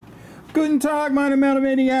Guten Tag, meine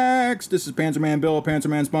Metalomaniacs! This is Panzerman Bill,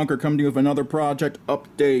 Panzerman's Bunker, coming to you with another project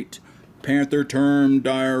update. Pantherturm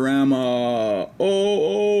Diorama.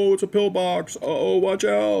 Oh, it's a pillbox. Oh, watch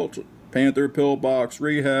out. Panther pillbox,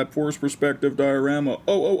 Rehab, force perspective diorama.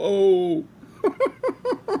 Oh.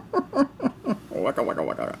 Waka, waka,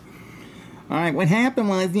 waka. Alright, what happened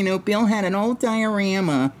was, Bill had an old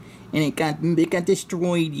diorama, and it got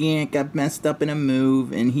destroyed, it got messed up in a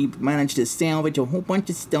move, and he managed to salvage a whole bunch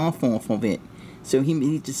of stuff off of it. So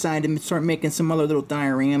he decided to start making some other little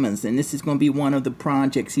dioramas, and this is going to be one of the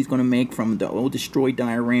projects he's going to make from the old destroyed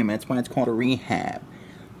diorama. That's why it's called a Rehab.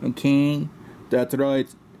 Okay? That's right.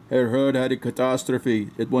 Herr Herd had a catastrophe.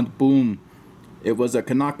 It went boom. It was a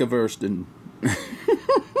Kanakaversten.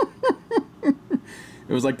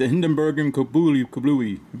 It was like the Hindenburg and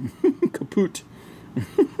Kablooey. Kaput.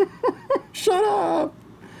 Shut up!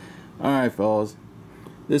 Alright, fellas.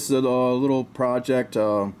 This is a little project.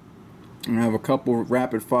 I have a couple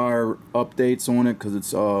rapid fire updates on it because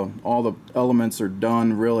it's all the elements are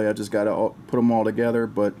done. Really, I just got to put them all together.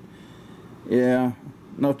 But yeah,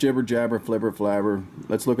 enough jibber jabber, flibber flabber.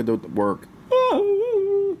 Let's look at the work.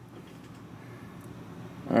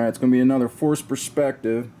 Alright, it's going to be another force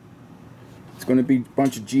perspective. It's going to be a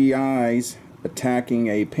bunch of GIs attacking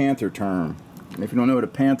a Pantherturm. And if you don't know what a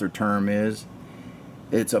Pantherturm is,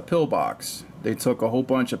 it's a pillbox. They took a whole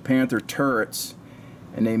bunch of Panther turrets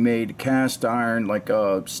and they made cast iron, like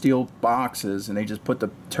steel boxes, and they just put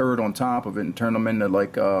the turret on top of it and turned them into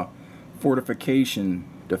like fortification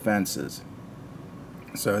defenses.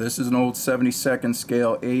 So this is an old 72nd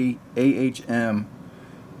scale AHM,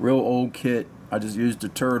 real old kit. I just used a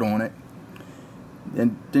turret on it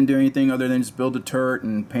and didn't do anything other than just build a turret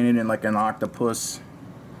and paint it in like an octopus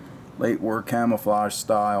late war camouflage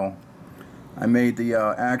style. I made the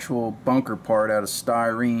actual bunker part out of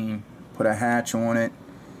styrene, put a hatch on it,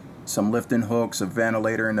 some lifting hooks, a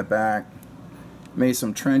ventilator in the back. Made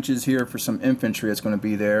some trenches here for some infantry that's going to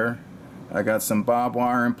be there. I got some barbed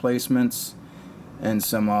wire emplacements and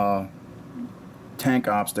some tank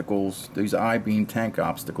obstacles, these I-beam tank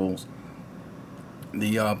obstacles.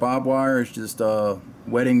 The barbed wire is just a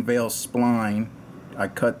wedding veil spline. I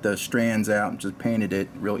cut the strands out and just painted it.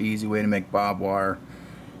 Real easy way to make barbed wire.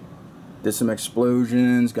 Did some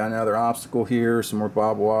explosions, got another obstacle here, some more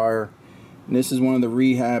barbed wire. And this is one of the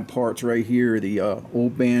Rehab parts right here, the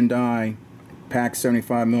old Bandai Pack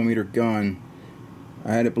 75mm gun.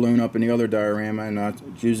 I had it blown up in the other diorama and I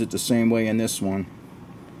used it the same way in this one.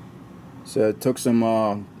 So it took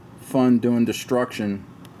some fun doing destruction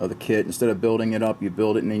of the kit. Instead of building it up, you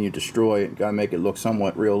build it and then you destroy it. Gotta make it look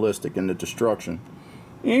somewhat realistic in the destruction.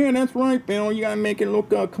 Yeah, that's right, Bill. You gotta make it look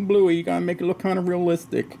kablooey. You gotta make it look kind of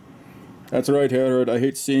realistic. That's right, Harold. I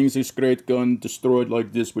hate seeing this great gun destroyed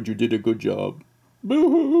like this, but you did a good job.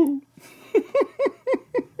 Boo-hoo!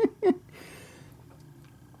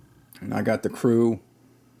 And I got the crew.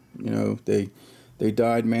 They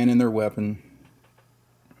died manning their weapon.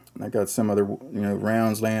 And I got some other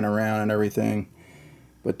rounds laying around and everything.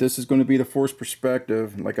 But this is going to be the force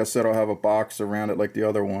perspective. Like I said, I'll have a box around it like the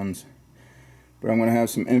other ones. But I'm going to have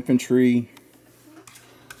some infantry.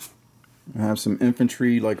 I have some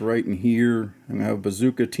infantry like right in here. I'm going to have a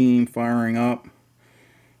bazooka team firing up.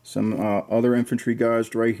 Some other infantry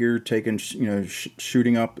guys right here taking,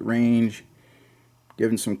 shooting up the range.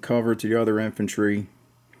 Giving some cover to the other infantry.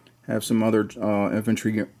 Have some other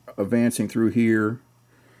infantry advancing through here.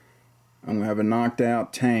 I'm going to have a knocked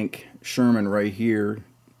out tank Sherman right here.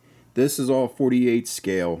 This is all 48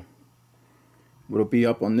 scale. What'll be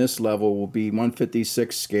up on this level will be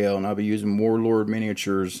 156 scale, and I'll be using Warlord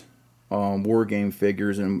miniatures, war game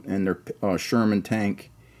figures, and their Sherman tank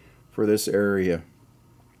for this area.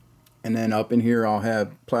 And then up in here I'll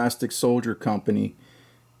have Plastic Soldier Company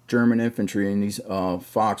German infantry in these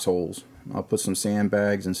foxholes. I'll put some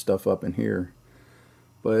sandbags and stuff up in here.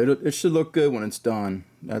 But it should look good when it's done.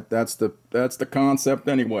 That's the concept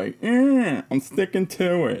anyway. I'm sticking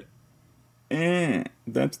to it.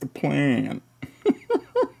 That's the plan.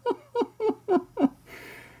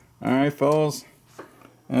 Alright, fellas.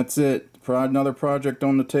 That's it. Another project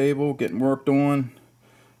on the table, getting worked on.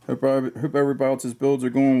 Hope everybody else's builds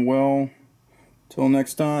are going well. Till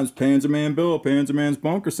next time, it's Panzerman Bill, Panzerman's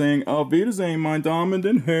Bunker, saying Auf Wiedersehen, mein Damen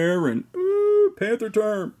und Herren. Ooh,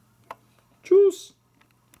 Pantherturm. Tschüss.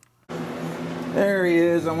 There he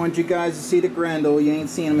is. I want you guys to see the Grendel. You ain't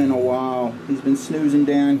seen him in a while. He's been snoozing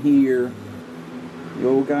down here. The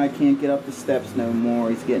old guy can't get up the steps no more.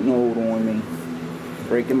 He's getting old on me.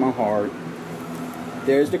 Breaking my heart.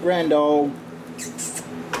 There's the Grendel.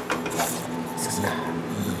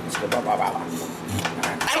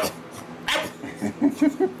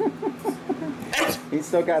 He's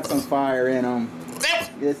still got some fire in him.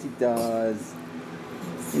 Yes, he does.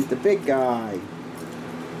 He's the big guy.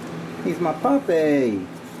 He's my puppy.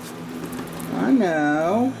 I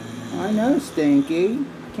know, Stinky.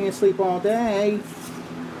 Can't sleep all day.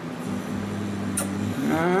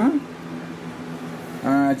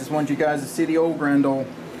 Alright, just want you guys to see the old Grendel.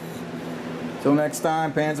 Till next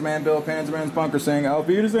time, Panzerman Bill, Panzerman's Bunker saying, Auf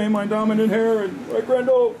Wiedersehen, mein Damen und Herren. Right,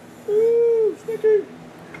 Grendel? Woo, Stinky.